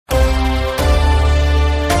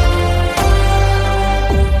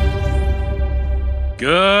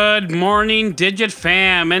Good morning, Digit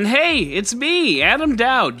fam, and hey, it's me, Adam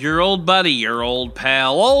Dowd, your old buddy, your old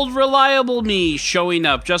pal, old reliable me, showing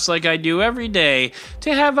up just like I do every day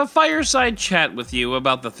to have a fireside chat with you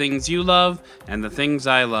about the things you love and the things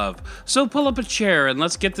I love. So pull up a chair and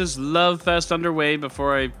let's get this love fest underway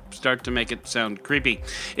before I start to make it sound creepy.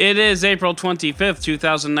 It is April 25th,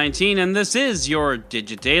 2019, and this is your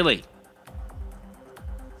Digit Daily.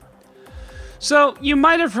 So, you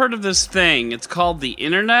might have heard of this thing. It's called the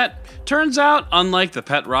internet. Turns out, unlike the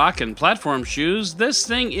pet rock and platform shoes, this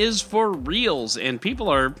thing is for reals, and people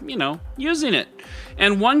are, using it.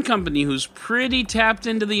 And one company who's pretty tapped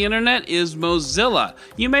into the internet is Mozilla.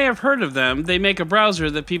 You may have heard of them. They make a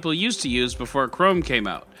browser that people used to use before Chrome came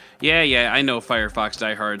out. Yeah, I know Firefox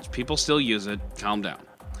diehards. People still use it. Calm down.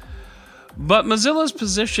 But Mozilla's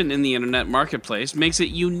position in the internet marketplace makes it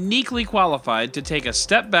uniquely qualified to take a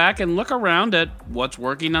step back and look around at what's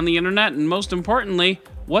working on the internet and, most importantly,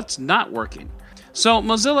 what's not working. So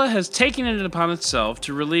Mozilla has taken it upon itself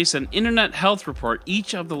to release an internet health report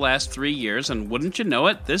each of the last 3 years, and wouldn't you know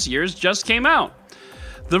it, this year's just came out.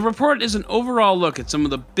 The report is an overall look at some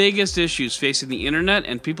of the biggest issues facing the internet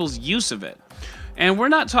and people's use of it. And we're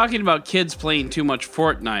not talking about kids playing too much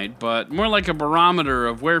Fortnite, but more like a barometer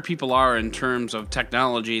of where people are in terms of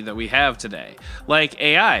technology that we have today. Like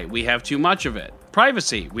AI, we have too much of it.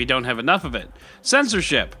 Privacy, we don't have enough of it.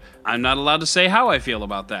 Censorship, I'm not allowed to say how I feel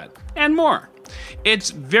about that. And more.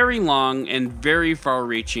 It's very long and very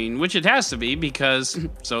far-reaching, which it has to be because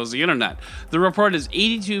so is the internet. The report is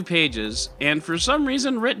 82 pages, and for some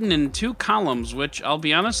reason written in 2 columns, which I'll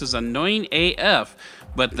be honest is annoying AF.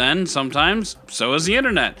 But then, sometimes, so is the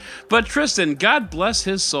internet. But Tristan, God bless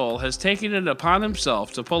his soul, has taken it upon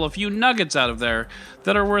himself to pull a few nuggets out of there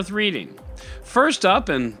that are worth reading. First up,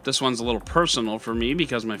 and this one's a little personal for me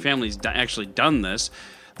because my family's actually done this,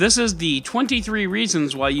 this is the 23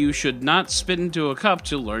 reasons why you should not spit into a cup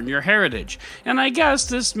to learn your heritage. And I guess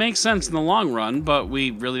this makes sense in the long run, but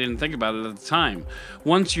we really didn't think about it at the time.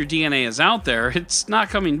 Once your DNA is out there, it's not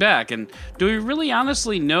coming back. And do we really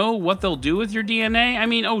honestly know what they'll do with your DNA? I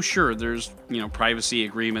mean, oh sure, there's, privacy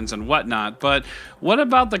agreements and whatnot, but what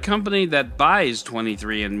about the company that buys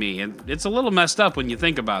 23andMe? And it's a little messed up when you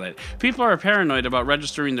think about it. People are paranoid about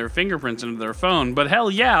registering their fingerprints into their phone, but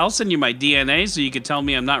hell yeah, I'll send you my DNA so you can tell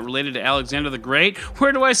me I'm not related to Alexander the Great.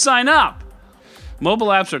 Where do I sign up? Mobile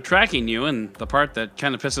apps are tracking you, and the part that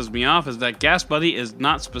kind of pisses me off is that Gas Buddy is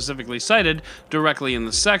not specifically cited directly in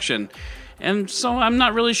the section, and so I'm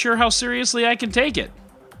not really sure how seriously I can take it.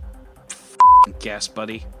 Gas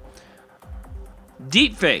Buddy.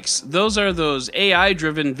 Deepfakes. Those are those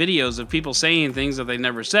AI-driven videos of people saying things that they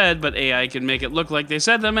never said, but AI can make it look like they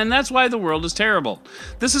said them, and that's why the world is terrible.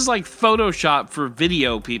 This is like Photoshop for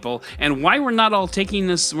video, people, and why we're not all taking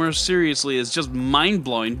this more seriously is just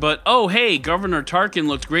mind-blowing, but oh hey, Governor Tarkin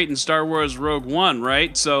looked great in Star Wars Rogue One,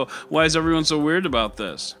 right? So why is everyone so weird about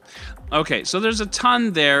this? Okay, so there's a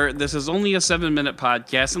ton there. This is only a 7-minute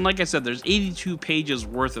podcast, and like I said, there's 82 pages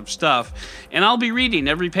worth of stuff, and I'll be reading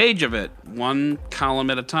every page of it, one column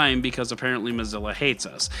at a time, because apparently Mozilla hates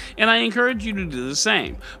us. And I encourage you to do the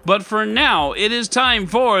same. But for now, it is time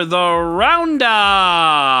for the Roundup!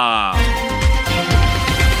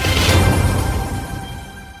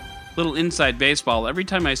 Little inside baseball, every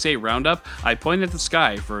time I say Roundup, I point at the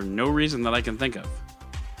sky for no reason that I can think of.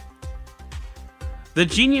 The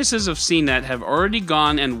geniuses of CNET have already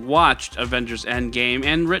gone and watched Avengers Endgame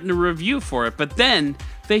and written a review for it, but then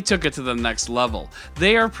they took it to the next level.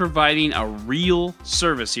 They are providing a real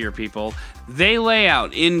service here, people. They lay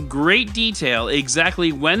out in great detail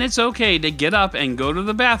exactly when it's okay to get up and go to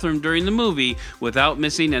the bathroom during the movie without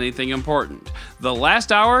missing anything important. The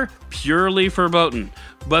last hour, purely verboten.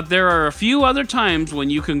 But there are a few other times when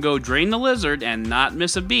you can go drain the lizard and not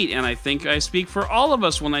miss a beat, and I think I speak for all of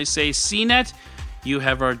us when I say CNET, you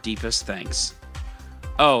have our deepest thanks.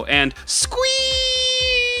 Oh, and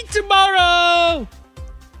squee tomorrow!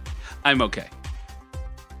 I'm okay.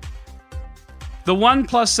 The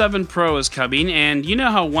OnePlus 7 Pro is coming, and you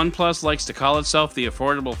know how OnePlus likes to call itself the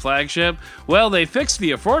affordable flagship? Well, they fixed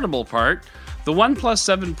the affordable part. The OnePlus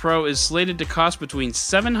 7 Pro is slated to cost between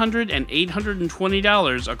 $700 and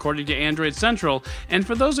 $820 according to Android Central, and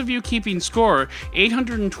for those of you keeping score,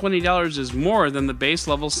 $820 is more than the base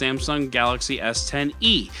level Samsung Galaxy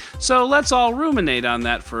S10e. So let's all ruminate on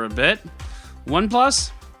that for a bit.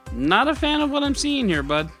 OnePlus? Not a fan of what I'm seeing here,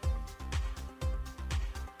 bud.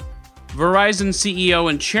 Verizon CEO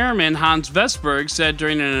and chairman Hans Vestberg said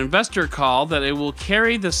during an investor call that it will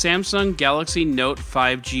carry the Samsung Galaxy Note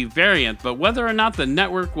 5G variant, but whether or not the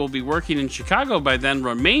network will be working in Chicago by then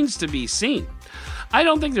remains to be seen. I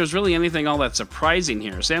don't think there's really anything all that surprising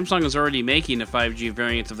here. Samsung is already making a 5G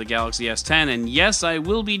variant of the Galaxy S10, and yes, I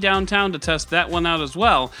will be downtown to test that one out as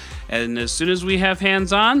well. And as soon as we have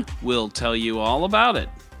hands-on, we'll tell you all about it.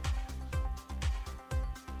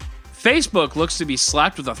 Facebook looks to be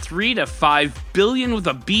slapped with a $3 to $5 billion with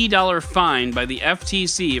a B dollar fine by the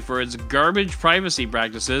FTC for its garbage privacy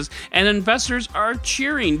practices, and investors are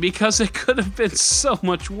cheering because it could have been so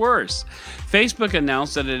much worse. Facebook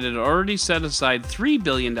announced that it had already set aside $3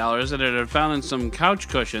 billion that it had found in some couch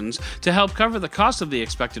cushions to help cover the cost of the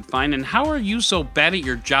expected fine. And how are you so bad at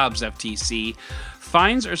your jobs, FTC?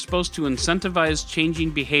 Fines are supposed to incentivize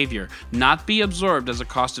changing behavior, not be absorbed as a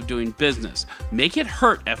cost of doing business. Make it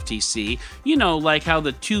hurt, FTC. You know, like how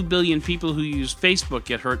the 2 billion people who use Facebook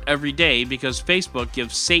get hurt every day because Facebook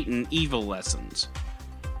gives Satan evil lessons.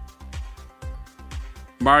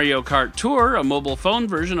 Mario Kart Tour, a mobile phone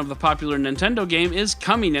version of the popular Nintendo game, is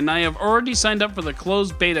coming, and I have already signed up for the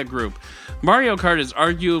closed beta group. Mario Kart is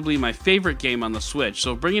arguably my favorite game on the Switch,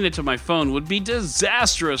 so bringing it to my phone would be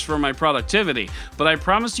disastrous for my productivity. But I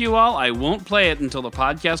promise you all, I won't play it until the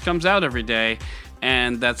podcast comes out every day,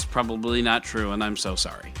 and that's probably not true, and I'm so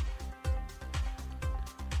sorry.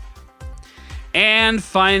 And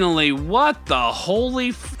finally, what the holy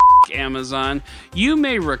f***, Amazon? You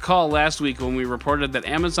may recall last week when we reported that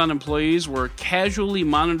Amazon employees were casually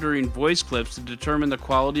monitoring voice clips to determine the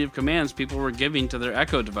quality of commands people were giving to their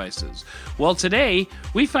Echo devices. Well, today,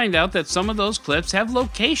 we find out that some of those clips have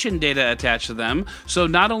location data attached to them, so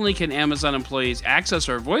not only can Amazon employees access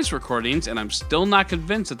our voice recordings, and I'm still not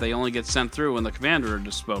convinced that they only get sent through when the command word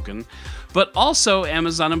is spoken, but also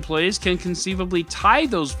Amazon employees can conceivably tie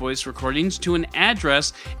those voice recordings to an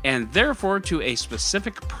address and therefore to a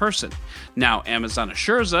specific person. Now, Amazon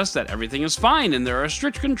assures us that everything is fine and there are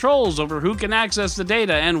strict controls over who can access the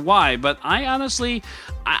data and why, but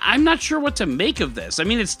I'm not sure what to make of this. I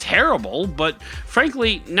mean, it's terrible, but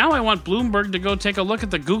frankly, now I want Bloomberg to go take a look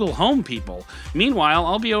at the Google Home people. Meanwhile,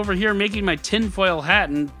 I'll be over here making my tinfoil hat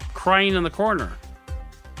and crying in the corner.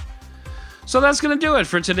 So that's going to do it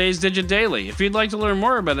for today's Digit Daily. If you'd like to learn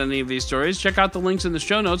more about any of these stories, check out the links in the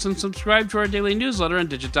show notes and subscribe to our daily newsletter on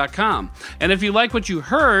digit.com. And if you like what you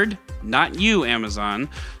heard, not you, Amazon,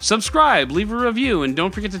 subscribe, leave a review, and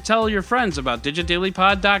don't forget to tell your friends about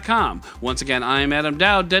digitdailypod.com. Once again, I'm Adam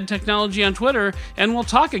Dowd, Dead Technology on Twitter, and we'll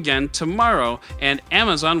talk again tomorrow, and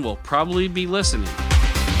Amazon will probably be listening.